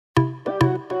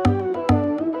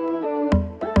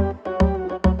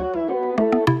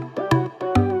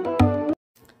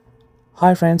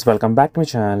Hi friends, welcome back to my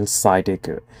channel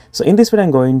SciTech. So in this video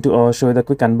I'm going to show you the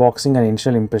quick unboxing and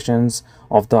initial impressions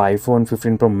of the iPhone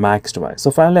 15 Pro Max device. So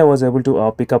finally I was able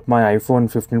to pick up my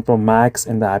iPhone 15 Pro Max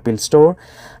in the Apple store,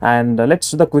 and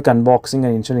let's do the quick unboxing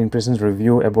and initial impressions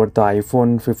review about the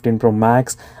iPhone 15 Pro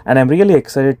Max. And I'm really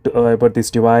excited about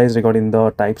this device regarding the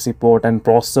Type-C port and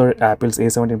processor, Apple's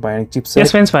A17 Bionic chipset.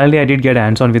 Yes friends, finally I did get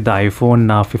hands-on with the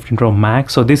iPhone 15 Pro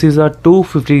Max. So this is a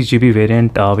 250GB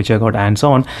variant which I got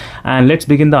hands-on, and let's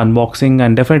begin the unboxing,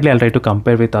 and definitely I'll try to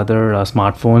compare with other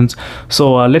smartphones.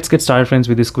 So let's get started friends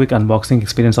with this quick unboxing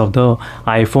experience of the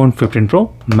iPhone 15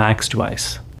 Pro Max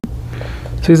device.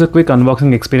 So this is a quick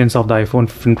unboxing experience of the iPhone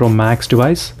 15 Pro Max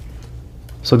device.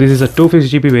 So this is a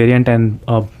 250GB variant and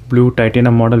a blue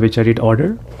titanium model which I did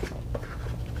order.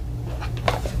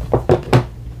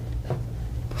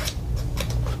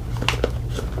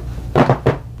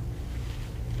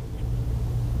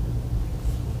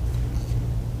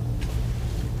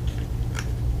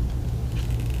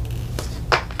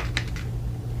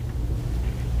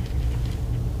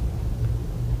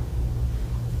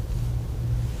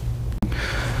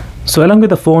 So along with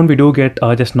the phone we do get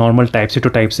just normal Type-C to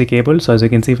Type-C cable. So as you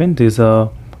can see friends, this is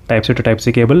a Type-C to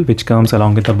Type-C cable which comes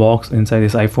along with the box inside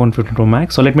this iPhone 15 Pro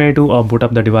Max. So let me boot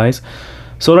up the device.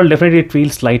 So overall definitely it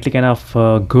feels slightly kind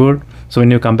of good. So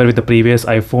when you compare with the previous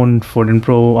iPhone 14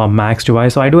 Pro Max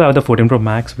device, so I do have the 14 Pro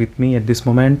Max with me at this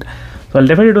moment. So I'll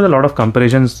definitely do a lot of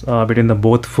comparisons between the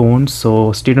both phones.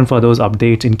 So stay tuned for those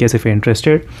updates in case if you're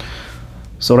interested.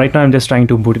 So right now I'm just trying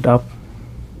to boot it up.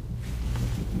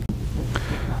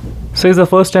 So it's the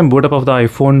first time boot up of the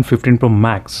iPhone 15 Pro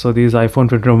Max. So this iPhone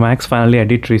 15 Pro Max finally I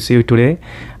did receive today,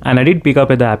 and I did pick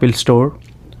up at the Apple store.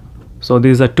 So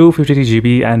this is a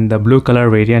 253GB and the blue color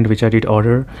variant which I did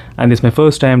order, and this is my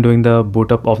first time doing the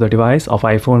boot up of the device of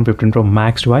iPhone 15 Pro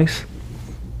Max device.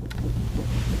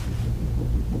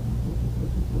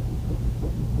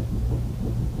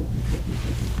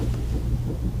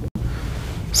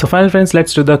 So finally friends,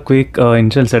 let's do the quick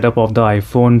initial setup of the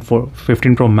iPhone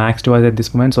 15 Pro Max device at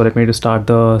this moment. So let me just start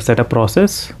the setup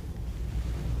process.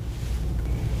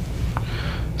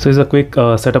 So this is a quick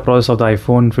setup process of the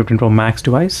iPhone 15 Pro Max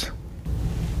device.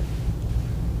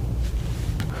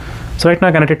 So right now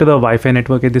I connected to the Wi-Fi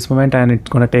network at this moment, and it's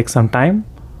gonna take some time.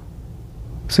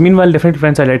 So meanwhile, definitely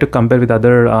friends, I like to compare with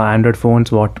other Android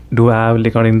phones what do have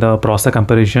regarding the processor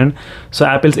comparison. So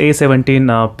Apple's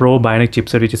A17 Pro Bionic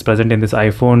chipset which is present in this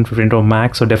iPhone 15 Pro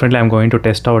Max. So definitely I'm going to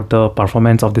test out the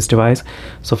performance of this device.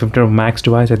 So 15 Pro Max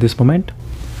device at this moment.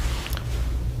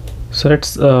 So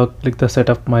let's click the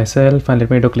setup myself, and let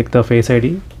me click the Face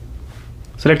ID.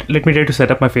 So let me try to set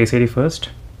up my Face ID first.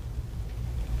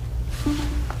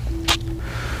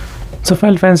 So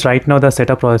friends, right now the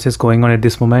setup process is going on at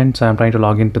this moment. So I'm trying to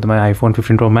log into my iPhone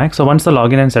 15 Pro Max. So once the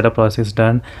login and setup process is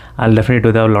done, I'll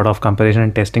definitely do a lot of comparison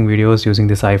and testing videos using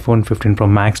this iPhone 15 Pro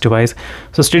Max device.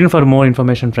 So stay tuned for more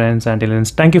information friends. Until then,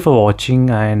 thank you for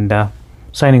watching, and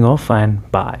signing off, and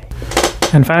bye.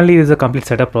 And finally, this is a complete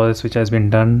setup process which has been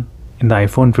done in the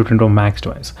iPhone 15 Pro Max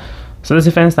device. So that's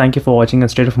it friends, thank you for watching,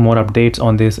 and stay tuned for more updates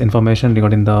on this information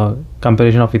regarding the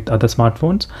comparison of with other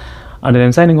smartphones. Until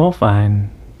then, signing off, and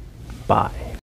bye.